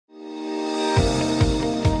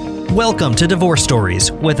Welcome to Divorce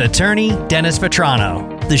Stories with attorney Dennis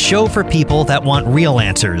Vetrano, the show for people that want real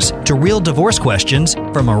answers to real divorce questions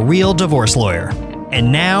from a real divorce lawyer.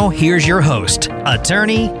 And now, here's your host,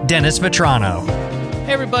 attorney Dennis Vetrano.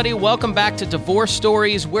 Hey everybody, welcome back to Divorce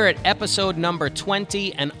Stories. We're at episode number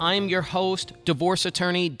 20, and I'm your host, divorce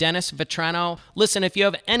attorney Dennis Vetrano. Listen, if you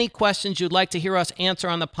have any questions you'd like to hear us answer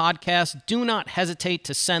on the podcast, do not hesitate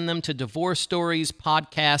to send them to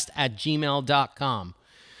divorcestoriespodcast@gmail.com.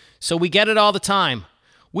 So we get it all the time.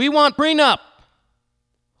 We want prenup.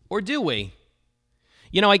 Or do we?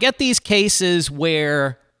 You know, I get these cases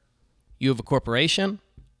where you have a corporation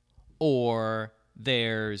or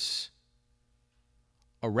there's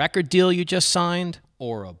a record deal you just signed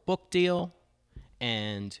or a book deal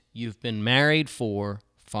and you've been married for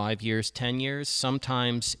 5 years, 10 years.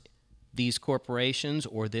 Sometimes these corporations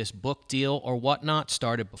or this book deal or whatnot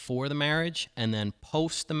started before the marriage, and then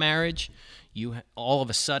post the marriage, all of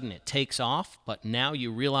a sudden it takes off, but now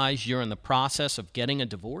you realize you're in the process of getting a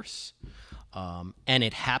divorce. And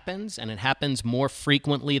it happens more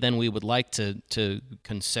frequently than we would like to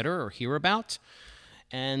consider or hear about.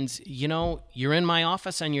 And, you know, you're in my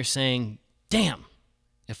office and you're saying, damn,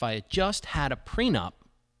 if I had just had a prenup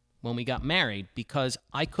when we got married, because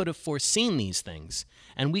I could have foreseen these things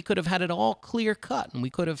and we could have had it all clear cut and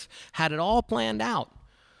we could have had it all planned out.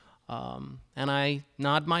 And I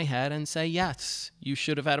nod my head and say, yes, you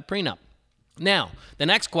should have had a prenup. Now, the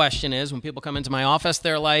next question is, when people come into my office,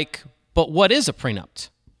 they're like, but what is a prenup?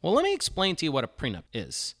 Well, let me explain to you what a prenup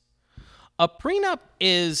is. A prenup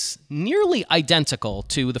is nearly identical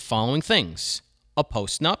to the following things: a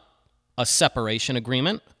postnup, a separation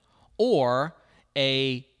agreement, or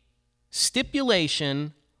a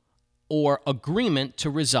stipulation or agreement to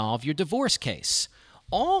resolve your divorce case.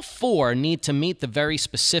 All four need to meet the very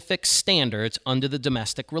specific standards under the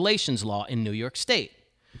domestic relations law in New York State.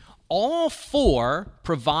 All four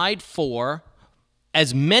provide for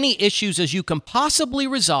as many issues as you can possibly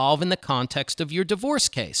resolve in the context of your divorce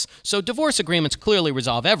case. So divorce agreements clearly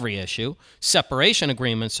resolve every issue. Separation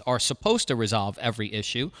agreements are supposed to resolve every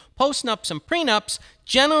issue. Postnups and prenups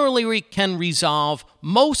generally can resolve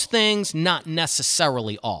most things, not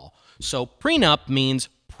necessarily all. So prenup means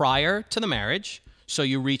prior to the marriage, so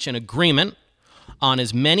you reach an agreement on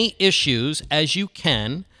as many issues as you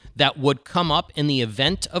can that would come up in the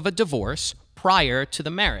event of a divorce prior to the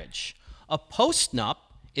marriage. A postnup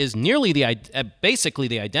is basically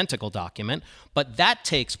the identical document, but that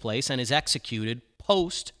takes place and is executed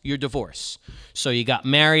post your divorce. So you got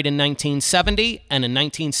married in 1970, and in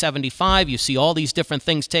 1975, you see all these different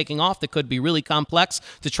things taking off that could be really complex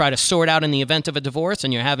to try to sort out in the event of a divorce,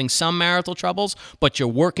 and you're having some marital troubles, but you're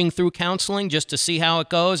working through counseling just to see how it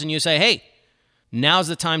goes, and you say, hey, now's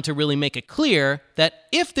the time to really make it clear that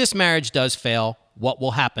if this marriage does fail, what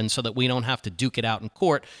will happen, so that we don't have to duke it out in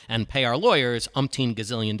court and pay our lawyers umpteen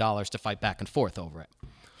gazillion dollars to fight back and forth over it.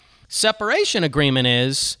 Separation agreement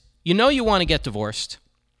is, you know you want to get divorced,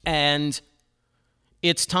 and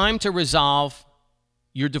it's time to resolve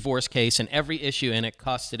your divorce case and every issue in it: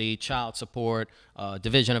 custody, child support,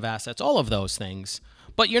 division of assets, all of those things.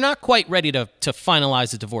 But you're not quite ready to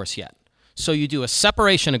finalize the divorce yet. So you do a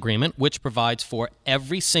separation agreement, which provides for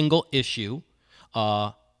every single issue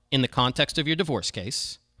in the context of your divorce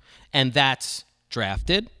case, and that's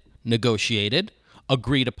drafted, negotiated,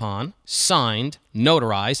 agreed upon, signed,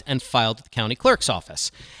 notarized, and filed at the county clerk's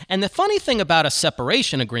office. And the funny thing about a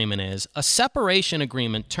separation agreement is, a separation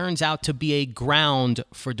agreement turns out to be a ground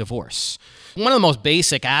for divorce. One of the most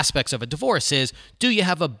basic aspects of a divorce is, do you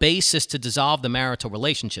have a basis to dissolve the marital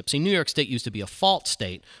relationship? See, New York State used to be a fault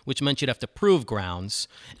state, which meant you'd have to prove grounds.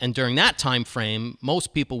 And during that time frame,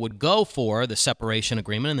 most people would go for the separation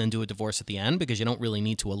agreement and then do a divorce at the end, because you don't really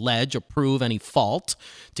need to allege or prove any fault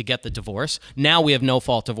to get the divorce. Now we have no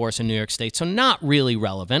fault divorce in New York State, so not really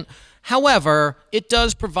relevant. However, it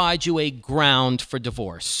does provide you a ground for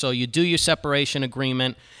divorce. So you do your separation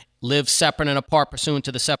agreement, live separate and apart pursuant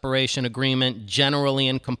to the separation agreement, generally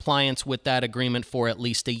in compliance with that agreement for at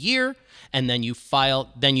least a year, and then you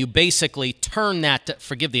basically turn that,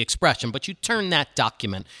 forgive the expression, but you turn that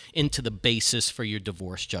document into the basis for your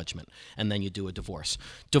divorce judgment, and then you do a divorce.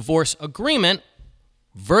 Divorce agreement,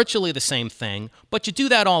 virtually the same thing, but you do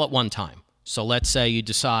that all at one time. So let's say you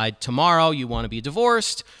decide tomorrow you want to be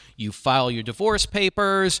divorced, you file your divorce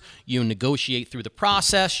papers, you negotiate through the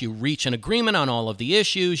process, you reach an agreement on all of the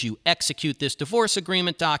issues, you execute this divorce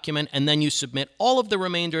agreement document, and then you submit all of the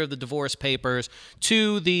remainder of the divorce papers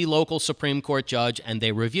to the local Supreme Court judge, and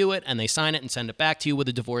they review it, and they sign it and send it back to you with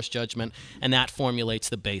a divorce judgment, and that formulates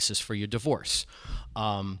the basis for your divorce.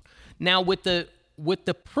 Now, with the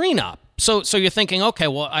prenup, So you're thinking, okay,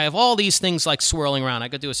 well, I have all these things like swirling around. I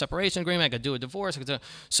could do a separation agreement. I could do a divorce.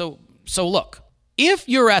 So look, if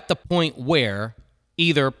you're at the point where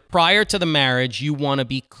either prior to the marriage you want to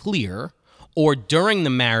be clear, or during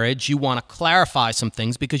the marriage you want to clarify some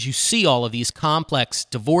things because you see all of these complex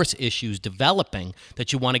divorce issues developing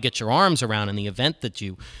that you want to get your arms around in the event that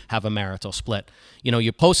you have a marital split,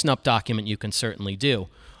 your post-nup document you can certainly do.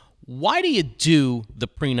 Why do you do the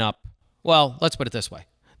prenup? Well, let's put it this way.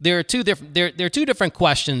 There are two different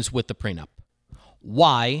questions with the prenup.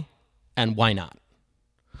 Why and why not?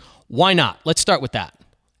 Why not? Let's start with that.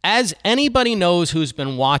 As anybody knows who's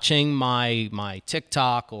been watching my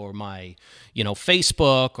TikTok or my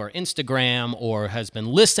Facebook or Instagram or has been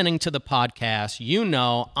listening to the podcast,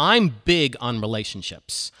 I'm big on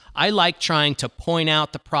relationships. I like trying to point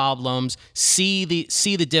out the problems, see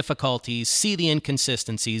the difficulties, see the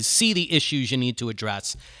inconsistencies, see the issues you need to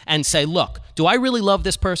address, and say, look, do I really love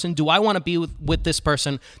this person? Do I want to be with this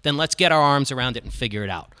person? Then let's get our arms around it and figure it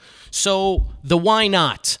out. So the why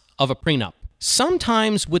not of a prenup.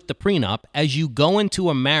 Sometimes with the prenup, as you go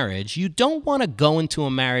into a marriage, you don't want to go into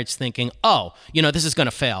a marriage thinking, this is going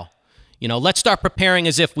to fail. Let's start preparing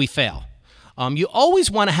as if we fail. You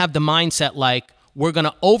always want to have the mindset like, we're going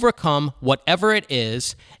to overcome whatever it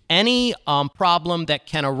is. Any problem that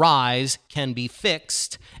can arise can be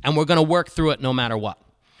fixed, and we're going to work through it no matter what.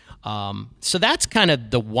 So that's kind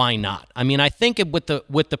of the why not. I mean, I think with the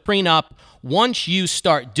prenup, once you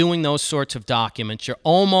start doing those sorts of documents, you're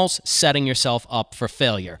almost setting yourself up for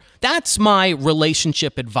failure. That's my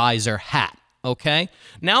relationship advisor hat, okay?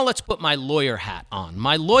 Now let's put my lawyer hat on.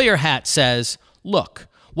 My lawyer hat says, look,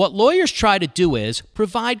 what lawyers try to do is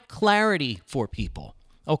provide clarity for people.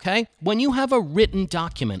 Okay? When you have a written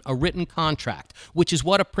document, a written contract, which is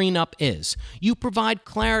what a prenup is, you provide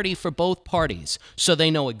clarity for both parties so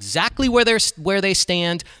they know exactly where they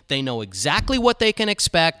stand, they know exactly what they can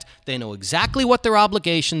expect, they know exactly what their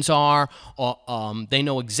obligations are, they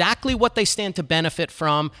know exactly what they stand to benefit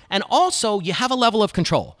from, and also you have a level of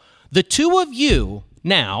control. The two of you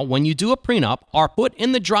now, when you do a prenup, are put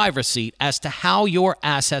in the driver's seat as to how your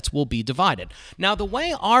assets will be divided. Now, the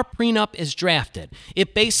way our prenup is drafted,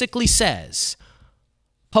 it basically says,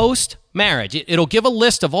 post-marriage, it'll give a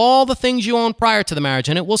list of all the things you own prior to the marriage,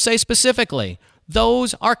 and it will say specifically,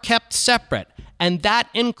 those are kept separate, and that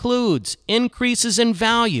includes increases in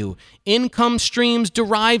value, income streams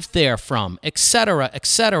derived therefrom, etc.,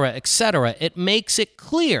 etc., etc. It makes it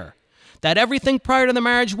clear that everything prior to the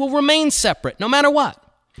marriage will remain separate no matter what.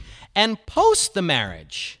 And post the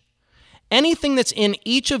marriage, anything that's in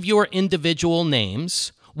each of your individual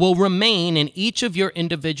names will remain in each of your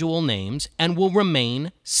individual names and will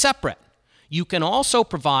remain separate. You can also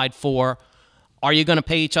provide for, are you going to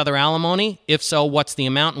pay each other alimony? If so, what's the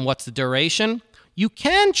amount and what's the duration? You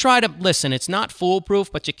can try to, listen, it's not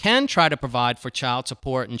foolproof, but you can try to provide for child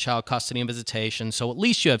support and child custody and visitation, so at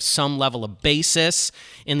least you have some level of basis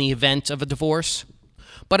in the event of a divorce.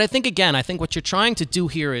 But I think what you're trying to do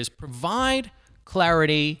here is provide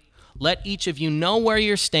clarity, let each of you know where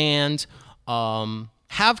you stand,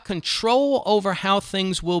 have control over how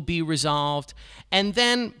things will be resolved, and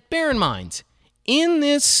then bear in mind,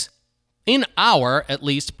 in our, at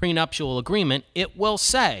least, prenuptial agreement, it will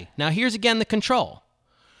say, now here's again the control.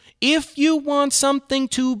 If you want something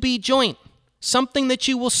to be joint, something that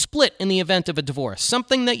you will split in the event of a divorce,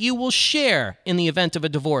 something that you will share in the event of a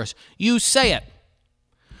divorce, you say it.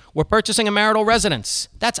 We're purchasing a marital residence.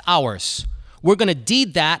 That's ours. We're going to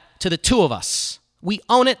deed that to the two of us. We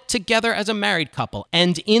own it together as a married couple.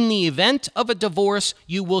 And in the event of a divorce,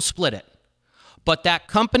 you will split it. But that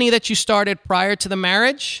company that you started prior to the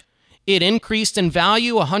marriage, it increased in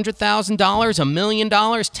value $100,000, $1 million,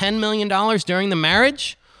 $10 million during the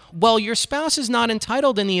marriage. Well, your spouse is not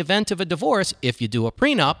entitled in the event of a divorce, if you do a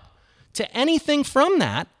prenup, to anything from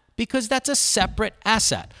that because that's a separate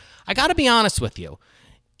asset. I got to be honest with you.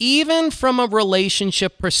 Even from a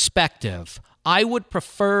relationship perspective, I would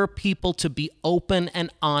prefer people to be open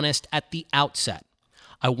and honest at the outset.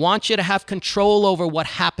 I want you to have control over what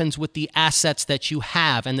happens with the assets that you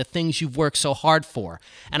have and the things you've worked so hard for.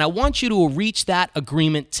 And I want you to reach that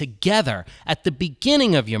agreement together at the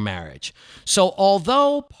beginning of your marriage. So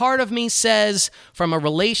although part of me says from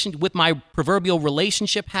with my proverbial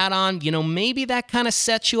relationship hat on, maybe that kind of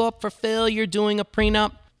sets you up for failure doing a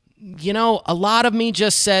prenup. A lot of me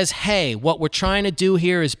just says, hey, what we're trying to do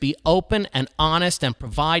here is be open and honest and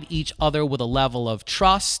provide each other with a level of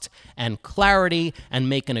trust and clarity and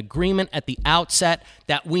make an agreement at the outset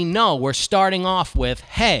that we know we're starting off with,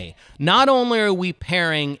 hey, not only are we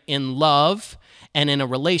pairing in love and in a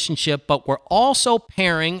relationship, but we're also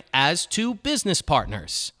pairing as two business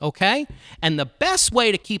partners, okay? And the best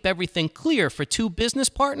way to keep everything clear for two business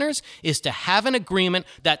partners is to have an agreement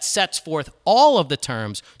that sets forth all of the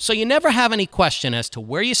terms so you never have any question as to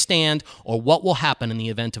where you stand or what will happen in the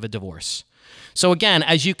event of a divorce. So again,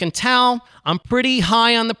 as you can tell, I'm pretty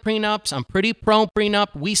high on the prenups. I'm pretty pro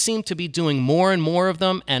prenup. We seem to be doing more and more of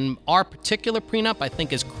them, and our particular prenup, I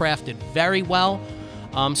think, is crafted very well.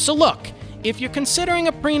 So look, if you're considering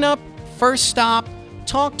a prenup, first stop,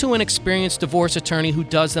 talk to an experienced divorce attorney who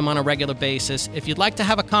does them on a regular basis. If you'd like to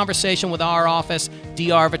have a conversation with our office,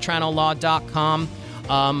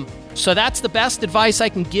 drvetranolaw.com. So that's the best advice I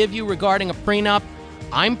can give you regarding a prenup.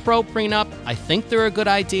 I'm pro prenup. I think they're a good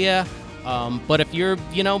idea. But if you're,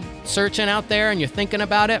 searching out there and you're thinking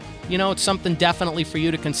about it, it's something definitely for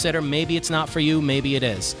you to consider. Maybe it's not for you. Maybe it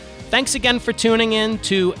is. Thanks again for tuning in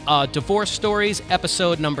to Divorce Stories,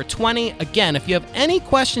 episode number 20. Again, if you have any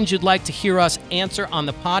questions you'd like to hear us answer on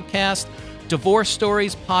the podcast,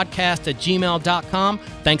 divorcestoriespodcast@gmail.com.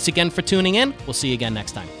 Thanks again for tuning in. We'll see you again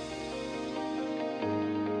next time.